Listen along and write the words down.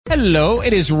Hello,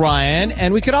 it is Ryan,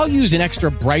 and we could all use an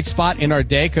extra bright spot in our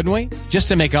day, couldn't we? Just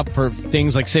to make up for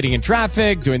things like sitting in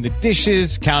traffic, doing the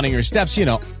dishes, counting your steps, you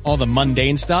know, all the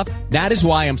mundane stuff. That is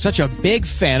why I'm such a big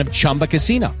fan of Chumba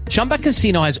Casino. Chumba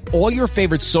Casino has all your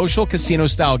favorite social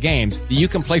casino-style games that you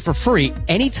can play for free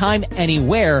anytime,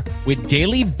 anywhere with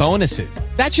daily bonuses.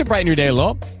 That should brighten your day a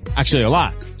little. Actually, a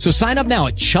lot. So sign up now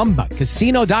at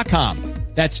ChumbaCasino.com.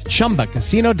 That's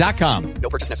ChumbaCasino.com. No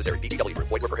purchase necessary. VGW Group.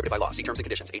 Void where prohibited by law. See terms and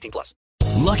conditions. 18+.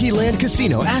 Lucky Land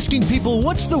Casino, asking people,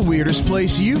 what's the weirdest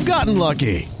place you've gotten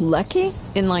lucky? Lucky?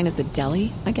 In line at the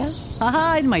deli, I guess?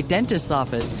 Aha, in my dentist's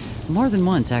office. More than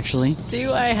once, actually.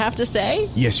 Do I have to say?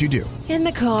 Yes, you do. In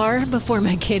the car before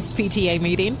my kids' PTA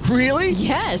meeting. Really?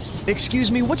 Yes. Excuse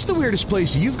me, what's the weirdest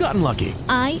place you've gotten lucky?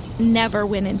 I never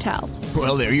win and tell.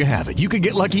 Well, there you have it. You can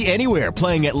get lucky anywhere,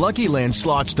 playing at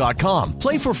LuckyLandSlots.com.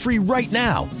 Play for free right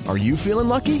now. Are you feeling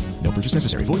lucky? No purchase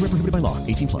necessary. Void where prohibited by law.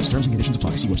 18+. Terms and conditions apply.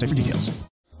 See website for details.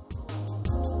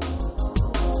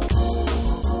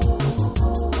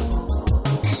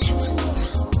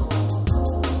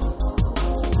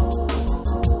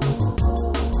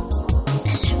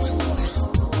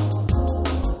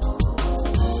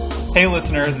 Hey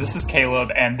listeners, this is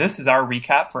Caleb, and this is our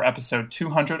recap for episode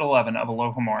 211 of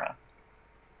Alohomora.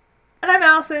 And I'm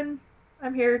Allison.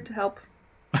 I'm here to help.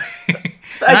 I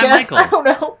I'm guess. Michael. I don't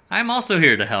know. I'm also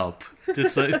here to help.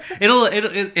 Just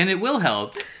it will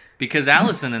help because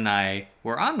Allison and I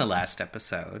were on the last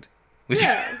episode,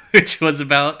 which was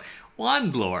about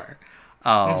Wandlore.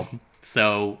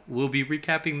 So we'll be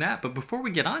recapping that. But before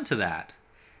we get on to that,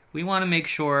 we want to make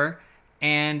sure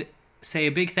and say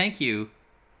a big thank you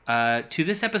to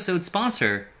this episode's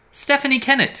sponsor, Stephanie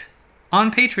Kennett,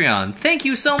 on Patreon. Thank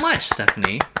you so much,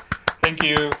 Stephanie. Thank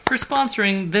you for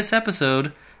sponsoring this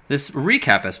episode, this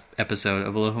recap episode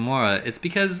of Alohomora. It's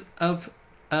because of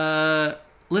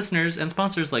listeners and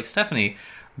sponsors like Stephanie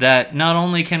that not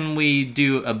only can we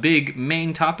do a big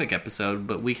main topic episode,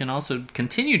 but we can also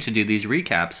continue to do these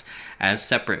recaps as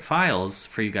separate files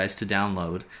for you guys to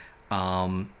download,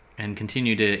 and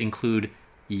continue to include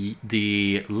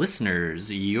the listeners,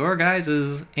 your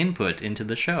guys' input into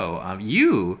the show.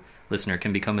 You, listener,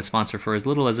 can become a sponsor for as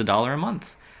little as $1 a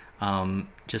month,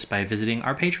 just by visiting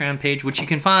our Patreon page, which you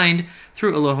can find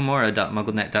through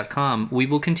alohomora.mugglenet.com. We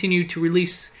will continue to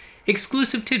release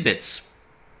exclusive tidbits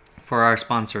for our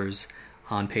sponsors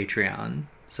on Patreon.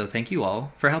 So thank you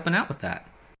all for helping out with that.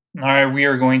 All right, we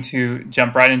are going to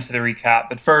jump right into the recap.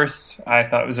 But first, I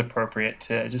thought it was appropriate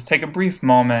to just take a brief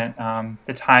moment.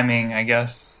 The timing, I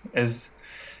guess, is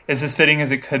as fitting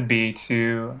as it could be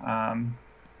to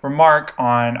remark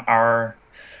on our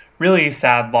really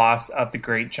sad loss of the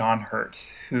great John Hurt,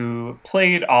 who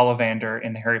played Ollivander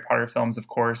in the Harry Potter films, of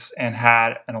course, and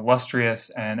had an illustrious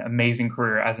and amazing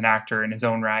career as an actor in his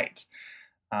own right.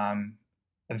 A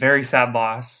very sad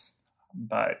loss,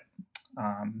 but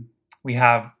we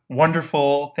have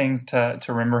wonderful things to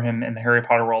remember him in the Harry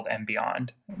Potter world and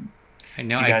beyond. I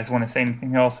know. You guys want to say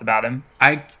anything else about him?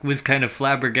 I was kind of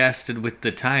flabbergasted with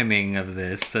the timing of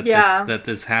this, that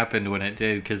this happened when it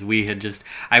did, because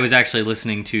I was actually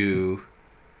listening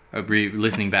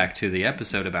back to the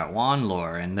episode about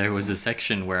Wandlore, and there was a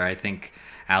section where I think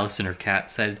Allison or Kat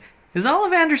said, "Is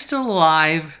Ollivander still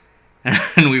alive?"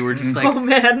 And we were just like, "Oh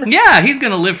man, yeah, he's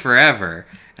gonna live forever."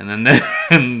 And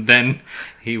then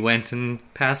he went and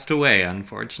passed away.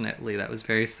 Unfortunately, that was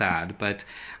very sad. But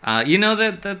you know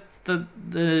that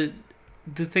the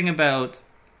thing about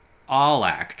all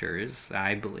actors,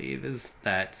 I believe, is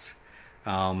that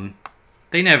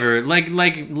they never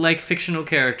like fictional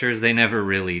characters. They never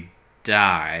really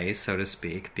die, so to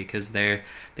speak, because they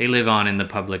live on in the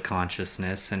public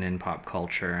consciousness and in pop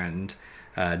culture. And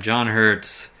John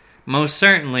Hurt most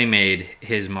certainly made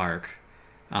his mark.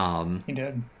 He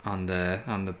did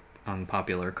on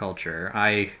popular culture.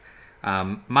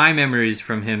 My memories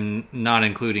from him, not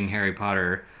including Harry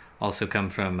Potter, also come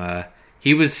from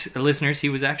he was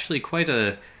actually quite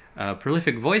a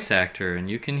prolific voice actor, and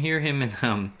you can hear him in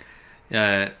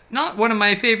not one of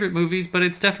my favorite movies, but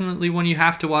it's definitely one you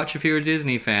have to watch if you're a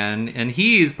Disney fan, and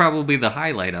he's probably the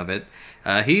highlight of it.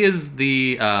 He's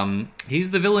the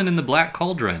villain in The Black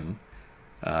Cauldron.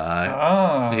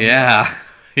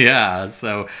 Yeah,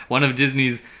 so one of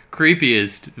Disney's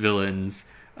creepiest villains,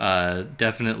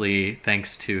 definitely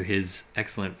thanks to his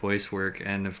excellent voice work.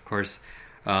 And of course,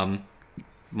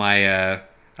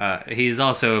 he's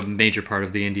also a major part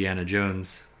of the Indiana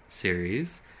Jones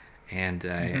series. And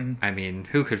I mean,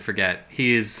 who could forget?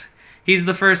 He's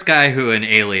the first guy who an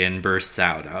alien bursts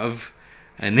out of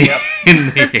in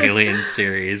the Alien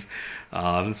series.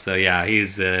 So yeah,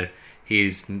 he's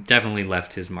definitely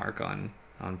left his mark on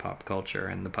on pop culture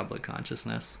and the public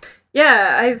consciousness.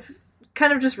 Yeah, I've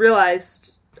kind of just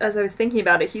realized as I was thinking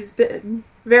about it, he's been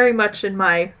very much in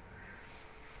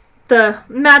the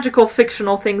magical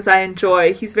fictional things I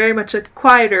enjoy. He's very much a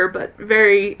quieter but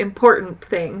very important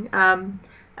thing.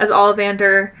 As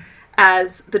Ollivander,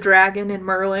 as the dragon in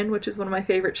Merlin, which is one of my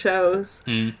favorite shows,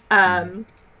 and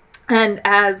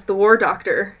as the War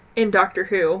Doctor in Doctor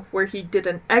Who, where he did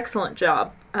an excellent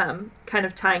job kind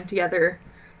of tying together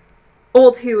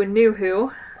old Who and new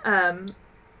Who in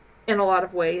a lot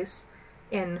of ways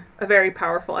in a very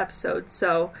powerful episode.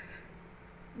 So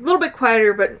a little bit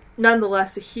quieter, but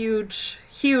nonetheless a huge,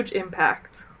 huge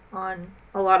impact on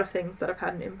a lot of things that have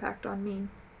had an impact on me.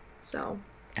 So,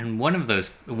 and one of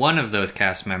those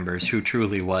cast members who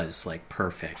truly was like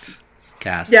perfect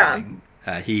casting.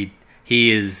 Yeah, he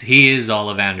is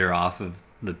Ollivander off of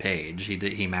the page.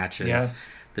 He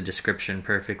matches the description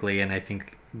perfectly, and I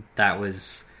think that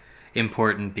was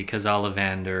important because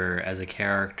Ollivander as a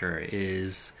character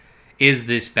is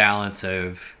this balance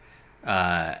of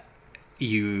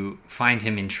you find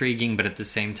him intriguing, but at the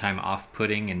same time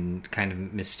off-putting and kind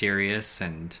of mysterious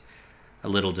and a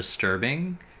little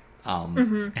disturbing.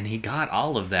 And he got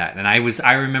all of that. And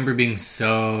I remember being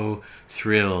so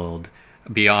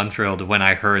beyond thrilled when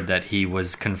I heard that he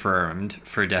was confirmed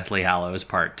for Deathly Hallows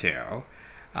Part 2.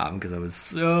 Because I was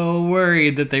so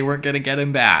worried that they weren't going to get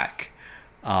him back.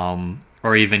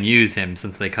 Or even use him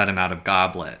since they cut him out of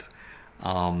Goblet.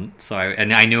 So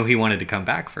I knew he wanted to come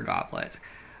back for Goblet.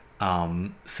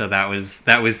 So that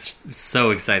was so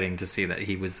exciting to see that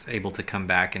he was able to come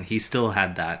back, and he still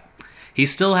had that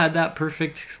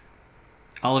perfect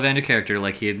Ollivander character,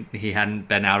 like he hadn't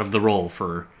been out of the role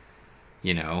for,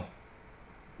 what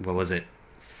was it,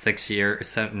 6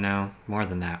 years? No, more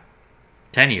than that,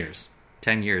 10 years.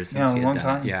 10 years since he had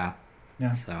done it. Yeah.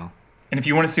 So. And if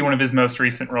you want to see one of his most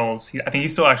recent roles, I think he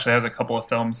still actually has a couple of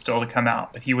films still to come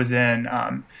out. But he was in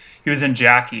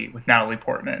Jackie with Natalie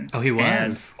Portman. Oh, he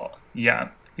was. And,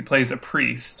 he plays a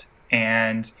priest.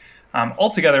 And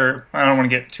altogether, I don't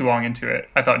want to get too long into it.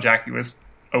 I thought Jackie was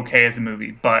okay as a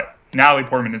movie, but Natalie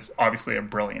Portman is obviously a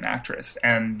brilliant actress,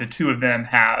 and the two of them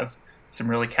have some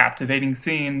really captivating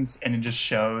scenes, and it just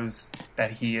shows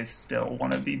that he is still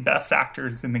one of the best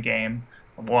actors in the game.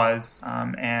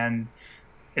 And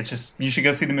it's just, you should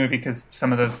go see the movie because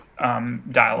some of those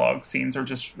dialogue scenes are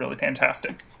just really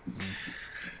fantastic.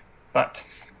 But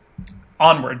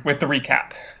onward with the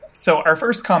recap. So our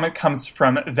first comment comes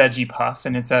from Veggie Puff,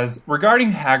 and it says,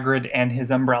 regarding Hagrid and his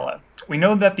umbrella, we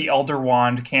know that the Elder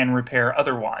Wand can repair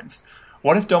other wands.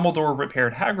 What if Dumbledore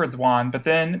repaired Hagrid's wand, but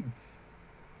then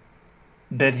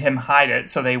bid him hide it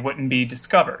so they wouldn't be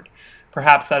discovered?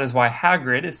 Perhaps that is why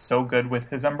Hagrid is so good with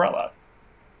his umbrella.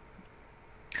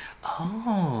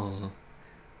 Oh.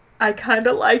 I kind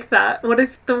of like that. What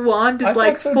if the wand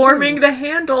is forming the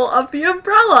handle of the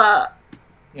umbrella?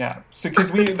 Yeah, so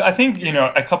because I think,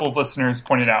 a couple of listeners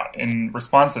pointed out in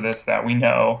response to this that we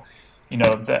know,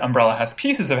 the umbrella has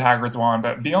pieces of Hagrid's wand,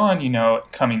 but beyond,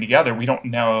 coming together, we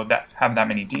don't have that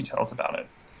many details about it.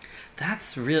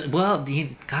 That's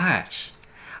really, gosh,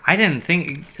 I didn't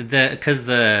think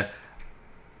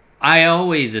I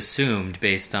always assumed,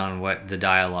 based on what the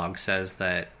dialogue says,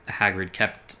 that Hagrid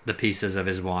kept the pieces of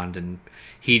his wand and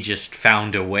he just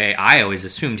found a way. I always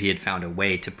assumed he had found a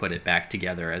way to put it back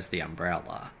together as the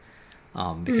umbrella.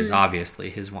 Because obviously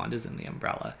his wand is in the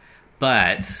umbrella.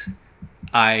 But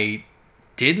I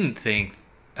didn't think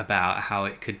about how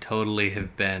it could totally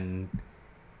have been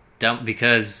done,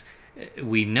 because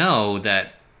we know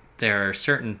that there are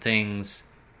certain things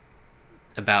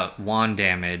about wand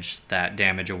damage that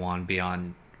damage a wand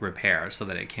beyond repair so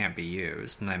that it can't be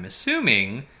used. And I'm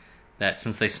assuming that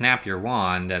since they snap your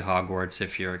wand at Hogwarts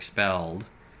if you're expelled,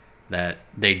 that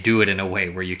they do it in a way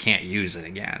where you can't use it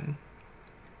again.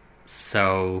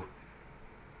 So,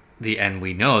 and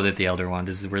we know that the Elder Wand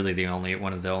is really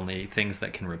one of the only things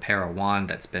that can repair a wand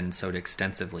that's been so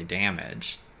extensively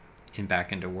damaged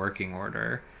back into working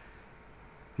order.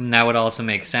 And that would also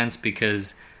make sense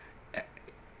because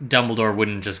Dumbledore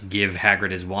wouldn't just give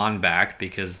Hagrid his wand back,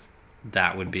 because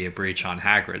that would be a breach on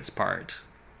Hagrid's part.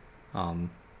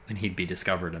 And he'd be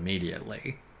discovered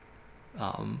immediately.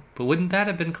 But wouldn't that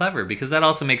have been clever? Because that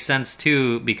also makes sense,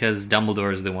 too, because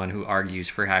Dumbledore is the one who argues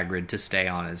for Hagrid to stay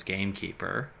on as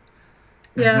gamekeeper.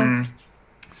 Yeah. Mm-hmm.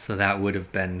 So that would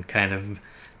have been kind of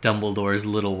Dumbledore's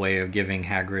little way of giving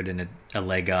Hagrid a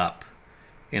leg up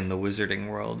in the wizarding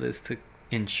world, is to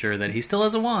ensure that he still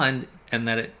has a wand and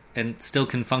that it still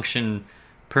can function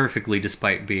perfectly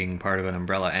despite being part of an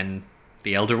umbrella. And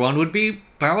the Elder Wand would be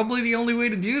probably the only way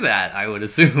to do that, I would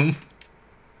assume.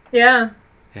 Yeah.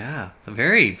 Yeah, a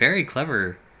very, very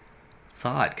clever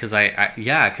thought, because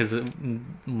because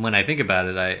when I think about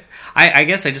it, I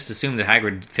guess I just assumed that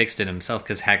Hagrid fixed it himself,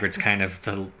 because Hagrid's kind of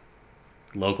the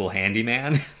local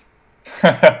handyman.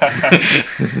 But...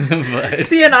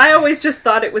 See, and I always just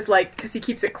thought it was like, because he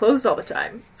keeps it closed all the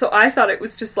time, so I thought it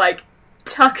was just like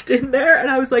tucked in there, and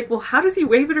I was like, well, how does he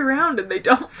wave it around and they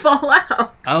don't fall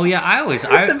out? Oh yeah,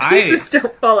 the pieces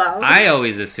don't fall out. I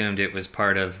always assumed it was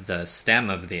part of the stem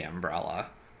of the umbrella,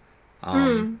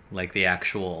 like the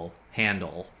actual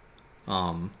handle,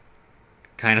 kind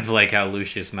of like how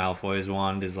Lucius Malfoy's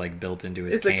wand is like built into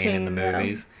his cane in the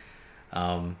movies,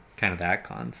 kind of that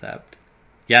concept.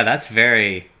 Yeah, that's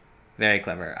very, very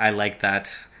clever. I like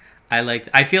that.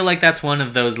 I feel like that's one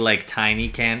of those like tiny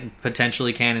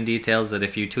potentially canon details that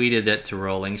if you tweeted it to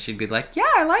Rowling, she'd be like, "Yeah,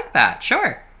 I like that.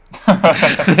 Sure."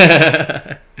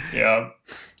 Yeah.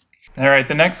 All right.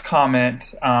 The next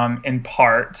comment, in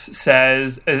part,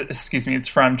 says, it's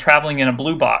from Traveling in a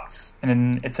Blue Box,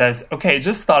 and it says, "Okay,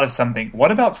 just thought of something.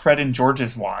 What about Fred and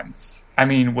George's wands? I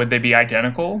mean, would they be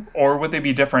identical, or would they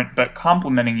be different but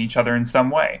complementing each other in some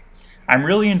way? I'm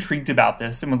really intrigued about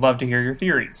this and would love to hear your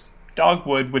theories.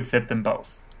 Dogwood would fit them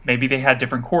both. Maybe they had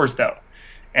different cores, though."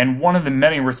 And one of the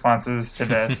many responses to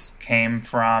this came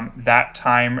from That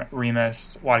Time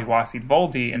Remus Wadiwasi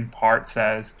Voldi, in part,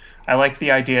 says, "I like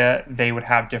the idea they would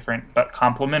have different but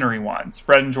complementary wands.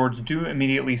 Fred and George do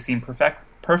immediately seem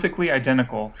perfectly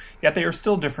identical, yet they are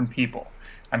still different people.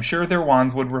 I'm sure their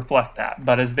wands would reflect that,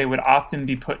 but as they would often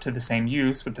be put to the same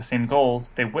use with the same goals,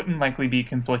 they wouldn't likely be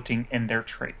conflicting in their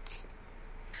traits."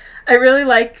 I really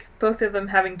like both of them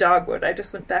having dogwood. I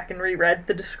just went back and reread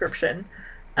the description.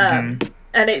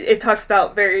 And it talks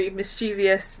about very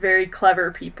mischievous, very clever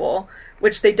people,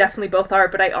 which they definitely both are.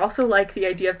 But I also like the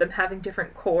idea of them having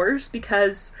different cores,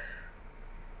 because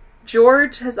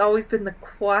George has always been the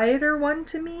quieter one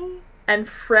to me, and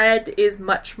Fred is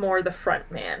much more the front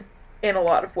man in a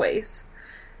lot of ways.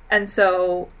 And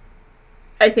so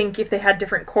I think if they had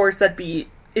different cores, it'd be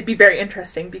very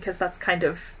interesting, because that's kind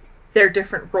of their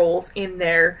different roles in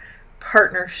their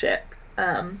partnership,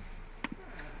 kind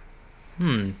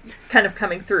of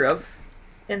coming through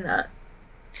in that.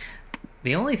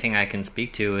 The only thing I can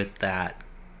speak to with that,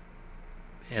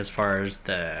 as far as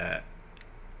the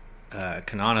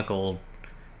canonical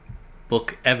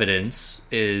book evidence,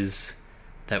 is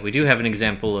that we do have an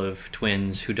example of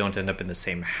twins who don't end up in the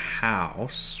same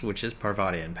house, which is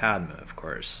Parvati and Padma, of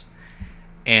course.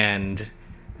 And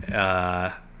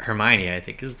Hermione, I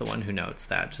think, is the one who notes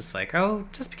that. Just like, oh,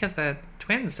 just because they're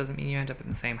twins doesn't mean you end up in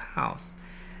the same house.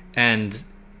 And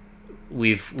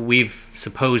we've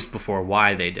supposed before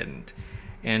why they didn't.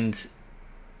 And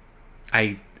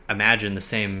I imagine the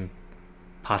same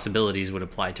possibilities would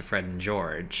apply to Fred and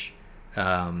George.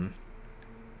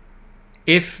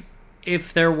 If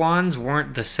their wands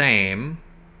weren't the same,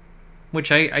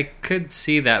 which I could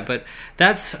see that, but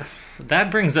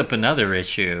that brings up another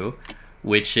issue,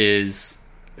 which is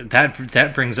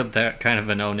that brings up that kind of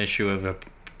a known issue of a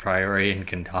priori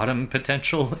incantatem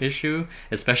potential issue,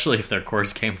 especially if their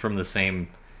cores came from the same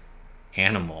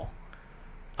animal.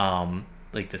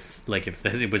 Like if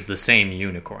it was the same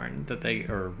unicorn that they,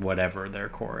 or whatever their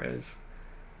core is.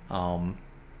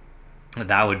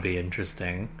 That would be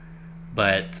interesting.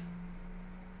 But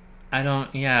I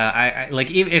don't, I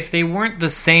like, if they weren't the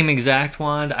same exact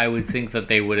wand, I would think that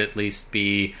they would at least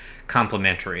be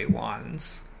complementary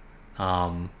wands.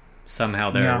 Somehow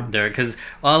they're because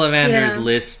Ollivander's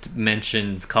list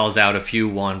calls out a few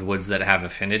wandwoods that have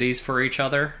affinities for each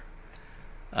other.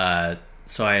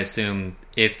 So I assume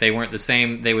if they weren't the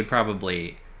same, they would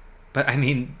probably. But I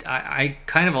mean, I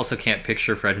kind of also can't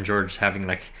picture Fred and George having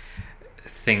like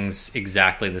things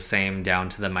exactly the same down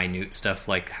to the minute stuff,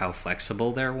 like how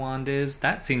flexible their wand is.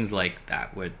 That seems like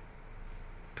that would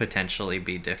potentially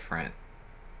be different.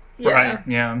 Yeah. Right,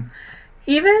 yeah.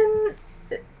 Even,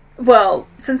 well,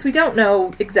 since we don't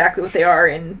know exactly what they are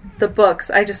in the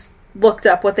books, I just looked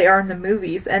up what they are in the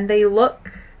movies, and they look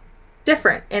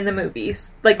different in the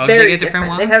movies. Like, very they get different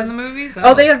wands in the movies?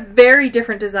 Oh, they have very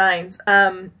different designs.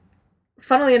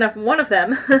 Funnily enough, one of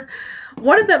them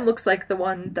looks like the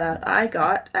one that I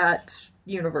got at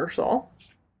Universal.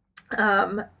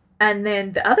 And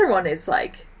then the other one is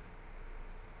like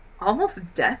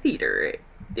almost Death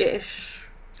Eater-ish.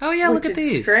 Oh yeah, look at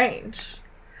these. Strange.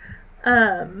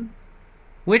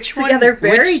 Which one? Yeah, they're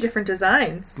very different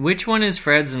designs. Which one is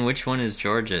Fred's and which one is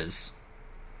George's?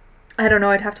 I don't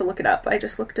know. I'd have to look it up. I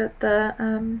just looked at the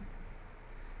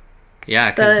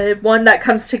the one that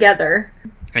comes together.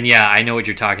 And yeah, I know what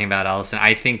you're talking about, Allison.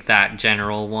 I think that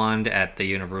general wand at the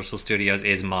Universal Studios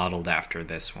is modeled after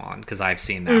this wand, because I've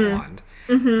seen that wand.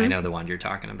 Mm-hmm. I know the wand you're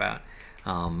talking about.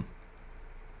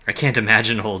 I can't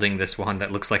imagine holding this wand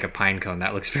that looks like a pine cone.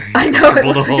 That looks very I know, it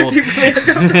uncomfortable looks to like hold. it'd be really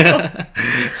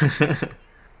uncomfortable.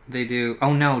 They do.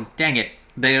 Oh no! Dang it!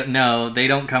 They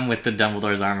don't come with the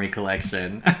Dumbledore's Army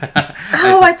collection.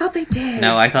 Oh, I thought they did.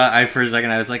 No, for a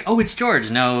second I was like, oh, it's George.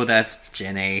 No, that's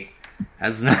Ginny.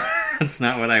 That's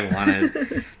not what I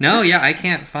wanted. No, yeah, I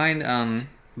can't find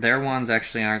their wands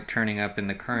actually aren't turning up in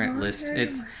the current list.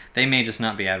 They may just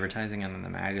not be advertising them in the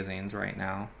magazines right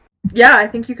now. Yeah, I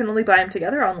think you can only buy them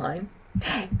together online.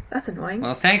 Dang, that's annoying.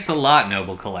 Well, thanks a lot,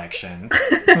 Noble Collection.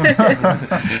 Not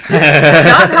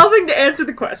helping to answer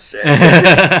the question.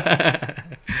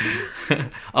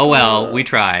 Oh well, we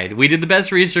tried. We did the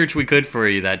best research we could for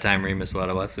you that time, Remus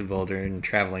Wadawasud Boulder, and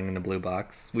traveling in the blue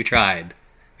box. We tried.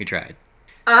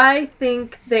 I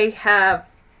think they have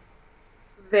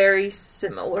very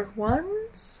similar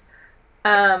ones,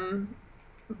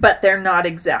 but they're not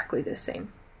exactly the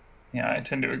same. Yeah, I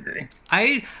tend to agree.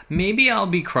 I'll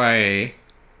be cray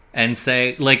and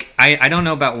say, like, I don't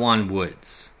know about Wand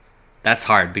Woods. That's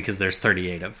hard because there's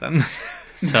 38 of them.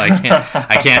 So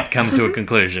I can't come to a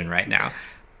conclusion right now.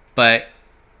 But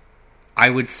I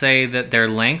would say that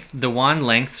the wand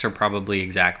lengths are probably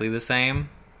exactly the same.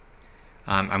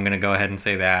 I'm going to go ahead and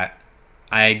say that.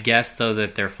 I guess, though,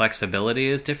 that their flexibility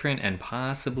is different and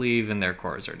possibly even their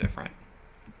cores are different.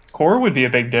 Core would be a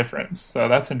big difference, so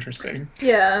that's interesting.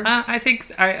 Yeah. I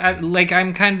think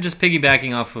I'm kind of just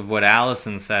piggybacking off of what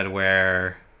Allison said,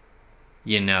 where,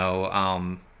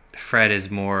 Fred is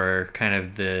more kind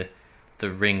of the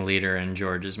ringleader and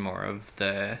George is more of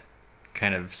the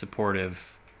kind of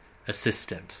supportive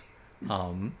assistant.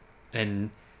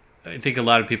 And I think a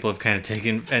lot of people have kind of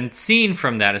taken and seen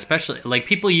from that, especially, like,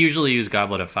 people usually use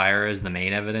Goblet of Fire as the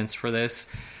main evidence for this.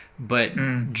 But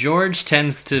George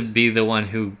tends to be the one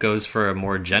who goes for a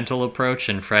more gentle approach,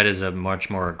 and Fred is a much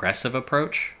more aggressive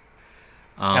approach.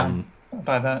 Yeah,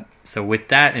 by that. So with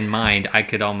that in mind, I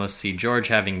could almost see George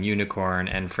having unicorn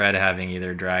and Fred having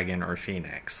either dragon or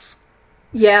phoenix.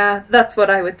 Yeah, that's what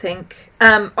I would think.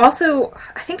 Also,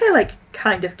 I think I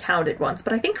kind of counted once,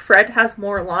 but I think Fred has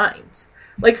more lines.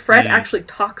 Like, Fred actually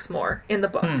talks more in the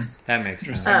books. That makes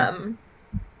sense.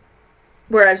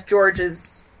 Whereas George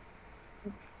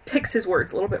picks his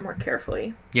words a little bit more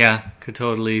carefully. Yeah, could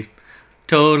totally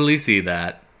see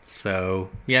that. So,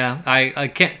 yeah, I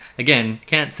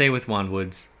can't say with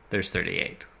Wandwoods there's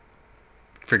 38.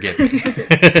 Forgive me.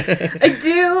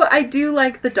 I do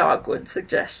like the Dogwood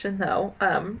suggestion, though.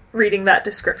 Reading that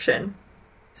description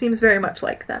seems very much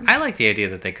like them. I like the idea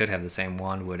that they could have the same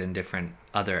Wandwood in different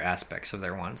other aspects of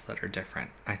their wands that are different.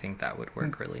 I think that would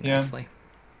work really nicely.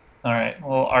 All right.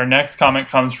 Well, our next comment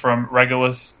comes from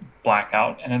Regulus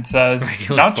Blackout, and it says,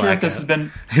 "Not sure if this has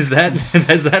been." Is that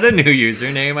a new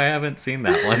username? I haven't seen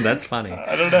that one. That's funny.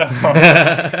 I don't know.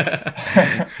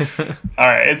 All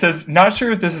right. It says, "Not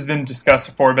sure if this has been discussed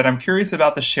before, but I'm curious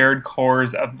about the shared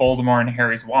cores of Voldemort and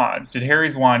Harry's wands. Did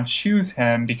Harry's wand choose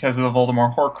him because of the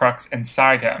Voldemort Horcrux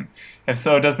inside him? If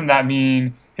so, doesn't that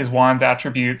mean his wand's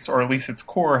attributes, or at least its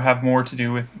core, have more to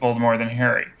do with Voldemort than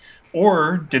Harry?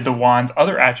 Or did the wand's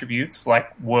other attributes,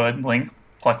 like wood, length,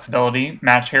 flexibility,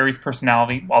 match Harry's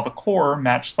personality, while the core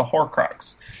matched the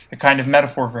Horcrux, a kind of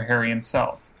metaphor for Harry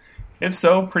himself? If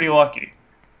so, pretty lucky.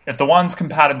 If the wand's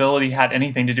compatibility had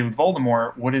anything to do with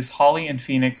Voldemort, would his Holly and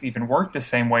Phoenix even work the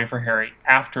same way for Harry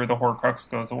after the Horcrux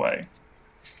goes away?"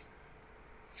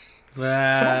 So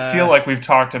I don't feel like we've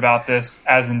talked about this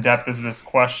as in-depth as this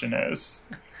question is.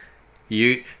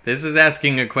 This is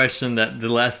asking a question that the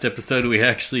last episode we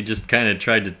actually just kind of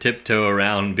tried to tiptoe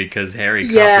around because Harry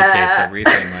complicates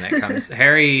everything when it comes.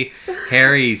 Harry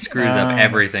screws up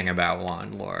everything about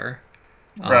wand lore.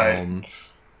 Right.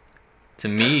 To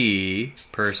me,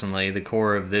 personally, the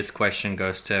core of this question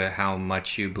goes to how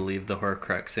much you believe the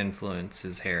Horcrux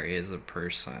influences Harry as a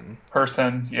person.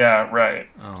 Yeah, right.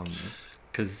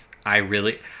 Because I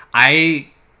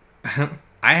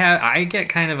get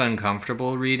kind of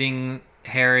uncomfortable reading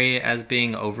Harry as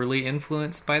being overly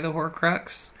influenced by the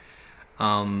Horcrux,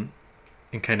 and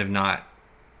kind of not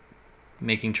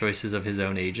making choices of his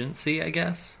own agency, I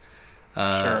guess.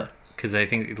 Sure. Because I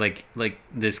think, like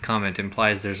this comment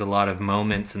implies, there's a lot of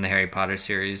moments in the Harry Potter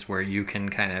series where you can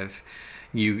kind of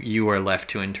you are left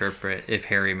to interpret if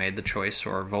Harry made the choice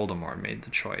or Voldemort made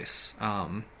the choice.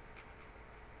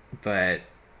 But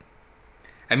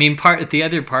I mean, the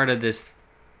other part of this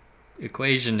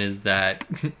equation is that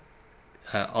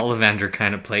Ollivander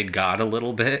kind of played God a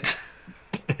little bit.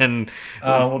 And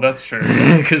well, that's true.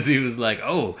 Because he was like,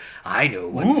 "Oh, I know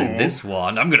what's in this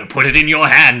wand. I'm going to put it in your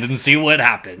hand and see what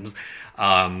happens."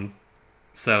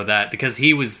 So that, because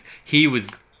he was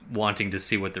wanting to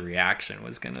see what the reaction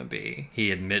was going to be. He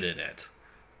admitted it.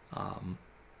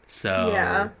 So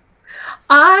Yeah.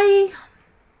 I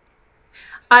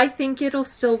think it'll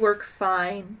still work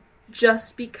fine,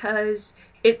 just because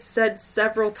it's said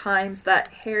several times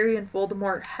that Harry and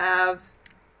Voldemort have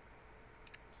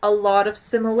a lot of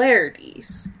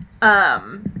similarities,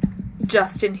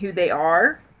 just in who they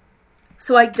are.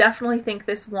 So I definitely think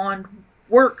this wand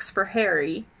works for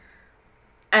Harry,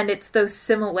 and it's those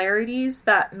similarities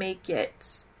that make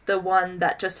it the one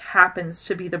that just happens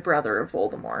to be the brother of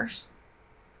Voldemort's.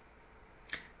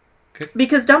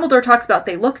 Because Dumbledore talks about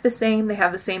they look the same, they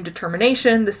have the same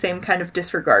determination, the same kind of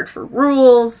disregard for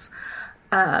rules.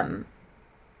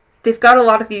 They've got a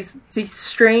lot of these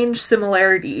strange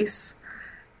similarities.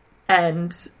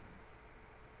 And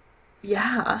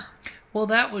yeah. Well,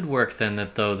 that would work then,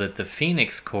 that the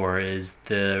Phoenix Core is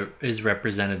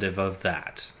representative of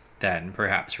that. Then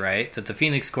perhaps, right? That the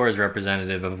Phoenix Core is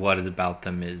representative of what about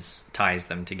them ties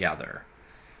them together.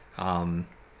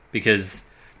 Because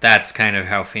that's kind of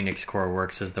how Phoenix Core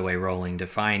works, is the way Rowling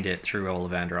defined it through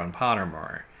Ollivander on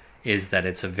Pottermore, is that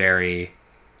it's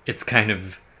kind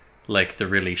of like the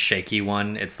really shaky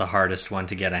one. It's the hardest one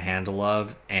to get a handle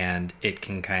of, and it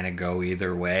can kind of go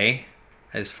either way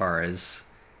as far as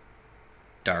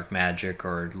dark magic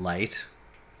or light.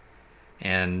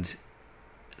 And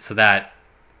so that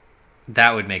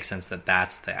would make sense, that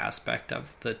that's the aspect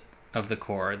of the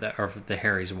core, that, or the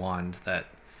Harry's wand, that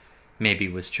maybe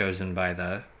was chosen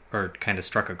by or kind of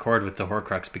struck a chord with the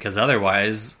Horcrux, because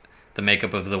otherwise the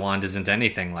makeup of the wand isn't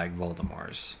anything like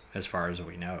Voldemort's, as far as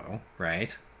we know,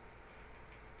 right?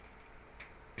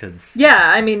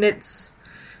 Yeah, I mean, it's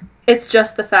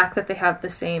just the fact that they have the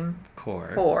same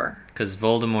core. Because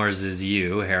Voldemort's is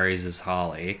you, Harry's is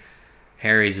Holly.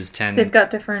 Harry's is 10. They've got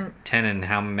different... 10 and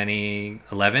how many?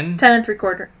 11? 10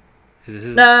 3/4.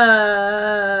 10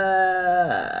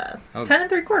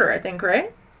 3/4, I think,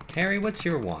 right? Harry, what's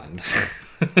your wand?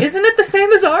 Isn't it the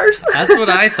same as ours? That's what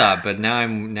I thought, but now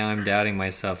I'm doubting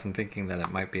myself and thinking that it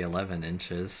might be 11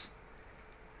 inches.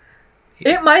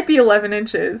 It might be 11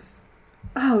 inches.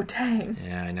 Oh, dang.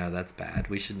 Yeah, I know, that's bad.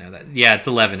 We should know that. Yeah, it's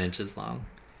 11 inches long.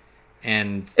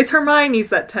 And it's Hermione's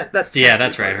that's 10 yeah,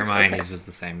 that's right. Hermione's was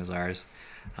the same as ours.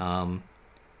 And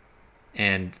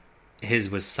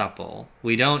his was supple.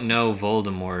 We don't know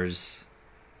Voldemort's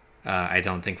I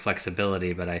don't think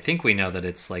flexibility, but I think we know that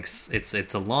it's like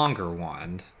it's a longer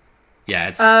wand.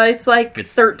 Yeah, it's like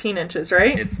 13 inches,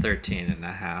 right? It's 13 and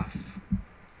a half.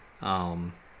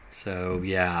 So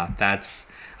yeah,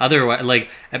 that's otherwise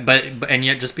but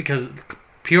yet just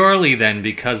purely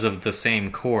because of the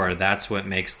same core, that's what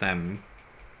makes them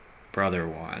brother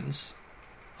wands.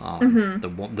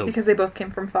 Because they both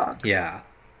came from Fox. Yeah.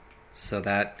 So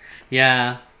that,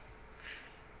 yeah.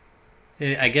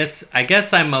 I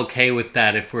guess I'm okay with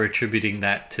that if we're attributing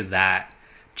that to that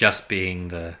just being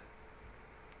the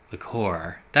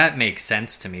core. That makes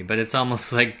sense to me, but it's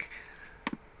almost like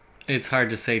it's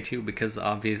hard to say too, because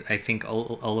I think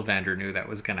Ollivander knew that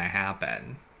was going to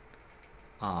happen.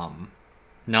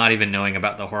 Not even knowing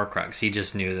about the Horcrux, he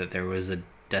just knew that there was a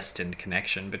destined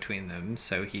connection between them,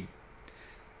 so he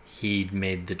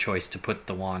made the choice to put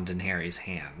the wand in Harry's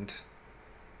hand.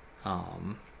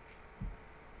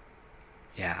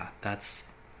 Yeah,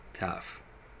 that's tough.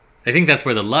 I think that's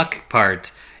where the luck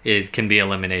part can be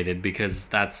eliminated, because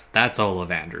that's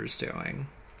Ollivander's doing.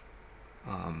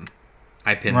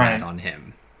 I pin that on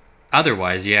him.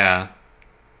 Otherwise, yeah,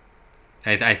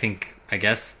 I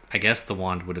guess the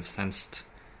wand would have sensed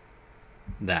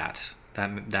that.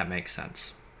 That makes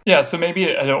sense. Yeah, so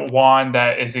maybe a wand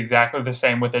that is exactly the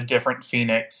same with a different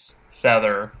phoenix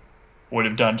feather would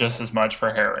have done just as much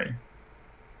for Harry.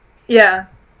 Yeah.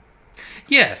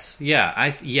 Yes. Yeah.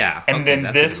 And okay,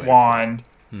 then this wand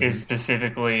is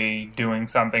specifically doing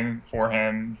something for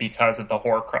him because of the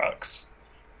Horcrux,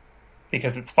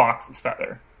 because it's Fox's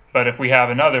feather. But if we have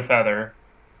another feather,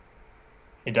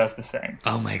 it does the same.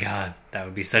 Oh my god, that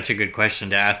would be such a good question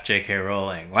to ask J.K.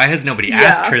 Rowling. Why has nobody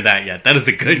asked her that yet? That is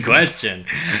a good question.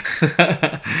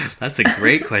 That's a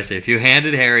great question. If you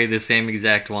handed Harry the same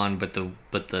exact wand, but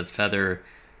the feather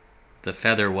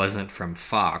wasn't from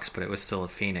Fox, but it was still a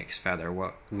phoenix feather,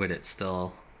 what would it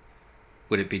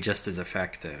be just as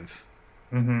effective?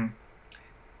 Mm-hmm.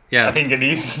 Yeah, I think an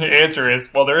easy answer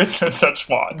is, well, there is no such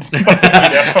wand. But,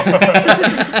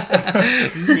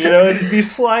 it'd be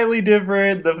slightly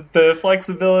different. The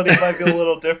flexibility might be a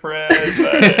little different.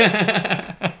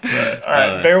 But all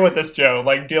right, bear with us, Joe.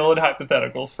 Deal in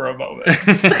hypotheticals for a moment.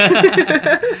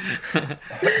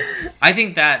 I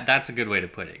think that's a good way to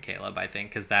put it, Caleb. I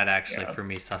think, because that actually, for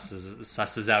me,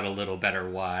 susses out a little better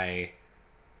why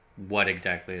what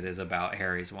exactly it is about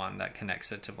Harry's wand that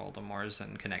connects it to Voldemort's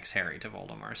and connects Harry to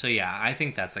Voldemort. So yeah, I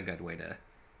think that's a good way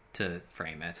to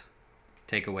frame it.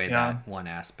 Take away that one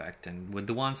aspect, and would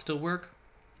the wand still work?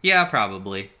 Yeah,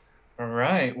 probably. All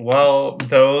right. Well,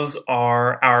 those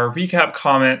are our recap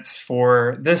comments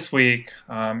for this week.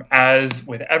 As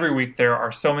with every week, there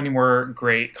are so many more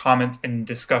great comments and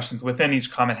discussions within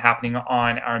each comment happening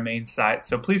on our main site.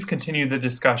 So please continue the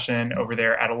discussion over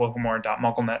there at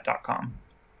alohomora.mugglenet.com.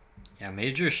 Yeah,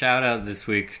 major shout out this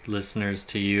week, listeners,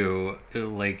 to you.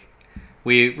 Like,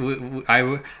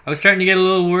 I was starting to get a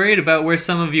little worried about where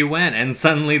some of you went, and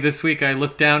suddenly this week I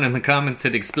looked down and the comments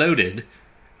had exploded.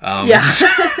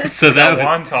 So that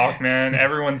wand talk, man,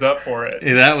 everyone's up for it.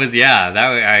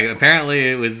 Apparently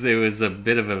it was a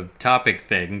bit of a topic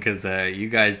thing because you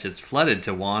guys just flooded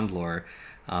to wand lore.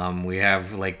 We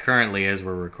have, like, currently as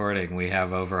we're recording, we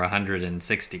have over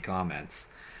 160 comments.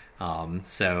 I'm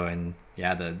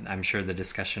sure the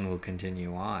discussion will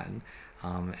continue on.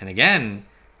 And again,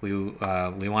 we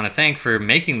want to thank for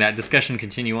making that discussion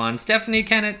continue on Stephanie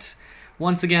Kennett.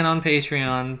 Once again on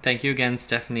Patreon. Thank you again,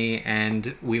 Stephanie.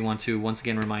 And we want to once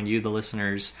again remind you, the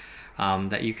listeners,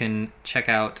 that you can check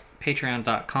out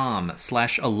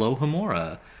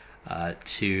patreon.com/Alohomora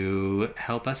to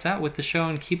help us out with the show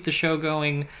and keep the show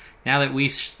going. Now that we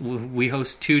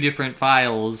host 2 different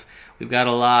files, we've got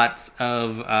a lot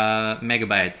of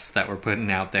megabytes that we're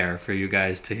putting out there for you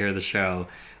guys to hear the show.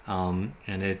 And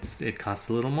it costs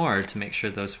a little more to make sure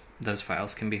those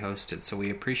files can be hosted. So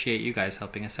we appreciate you guys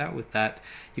helping us out with that.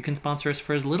 You can sponsor us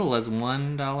for as little as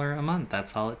 $1 a month.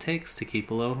 That's all it takes to keep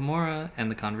Alohomora and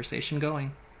the conversation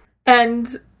going. And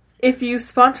if you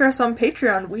sponsor us on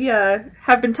Patreon, we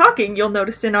have been talking, you'll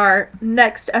notice in our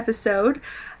next episode,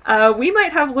 we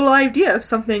might have a little idea of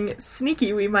something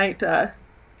sneaky we might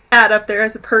add up there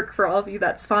as a perk for all of you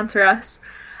that sponsor us.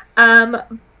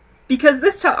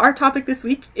 Because our topic this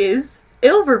week is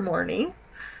Ilvermorny,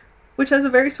 which has a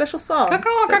very special song that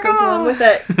goes along with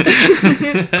it.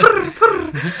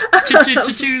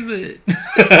 Choose it.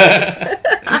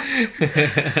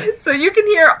 So you can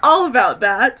hear all about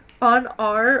that on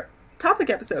our topic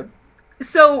episode.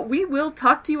 So we will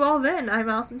talk to you all then. I'm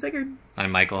Allison Sigurd.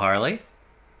 I'm Michael Harley.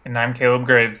 And I'm Caleb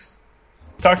Graves.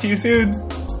 Talk to you soon.